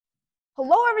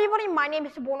Hello everybody, my name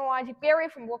is Saborno Isaac Berry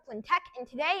from Brooklyn Tech, and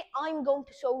today I'm going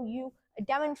to show you a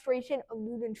demonstration of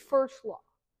Newton's first law.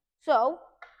 So,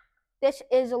 this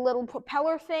is a little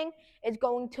propeller thing. It's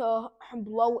going to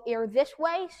blow air this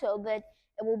way so that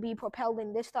it will be propelled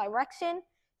in this direction.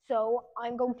 So,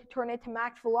 I'm going to turn it to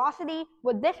max velocity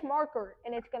with this marker,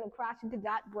 and it's going to crash into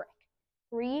that brick.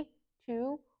 3,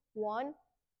 2, 1.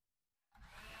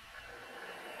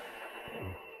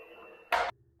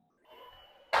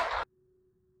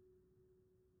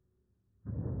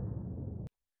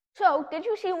 So, did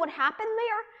you see what happened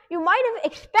there? You might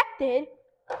have expected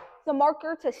the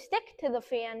marker to stick to the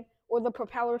fan or the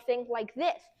propeller thing like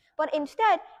this, but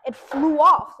instead it flew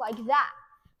off like that.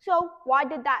 So, why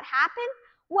did that happen?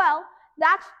 Well,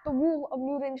 that's the rule of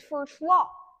Newton's first law.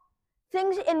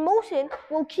 Things in motion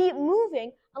will keep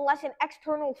moving unless an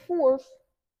external force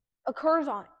occurs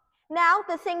on it. Now,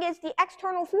 the thing is, the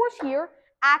external force here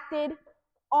acted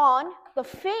on the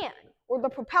fan or the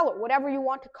propeller, whatever you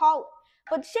want to call it.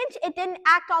 But since it didn't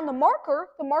act on the marker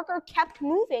kept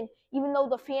moving even though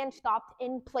the fan stopped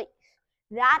in place.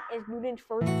 That is Newton's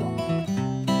first law.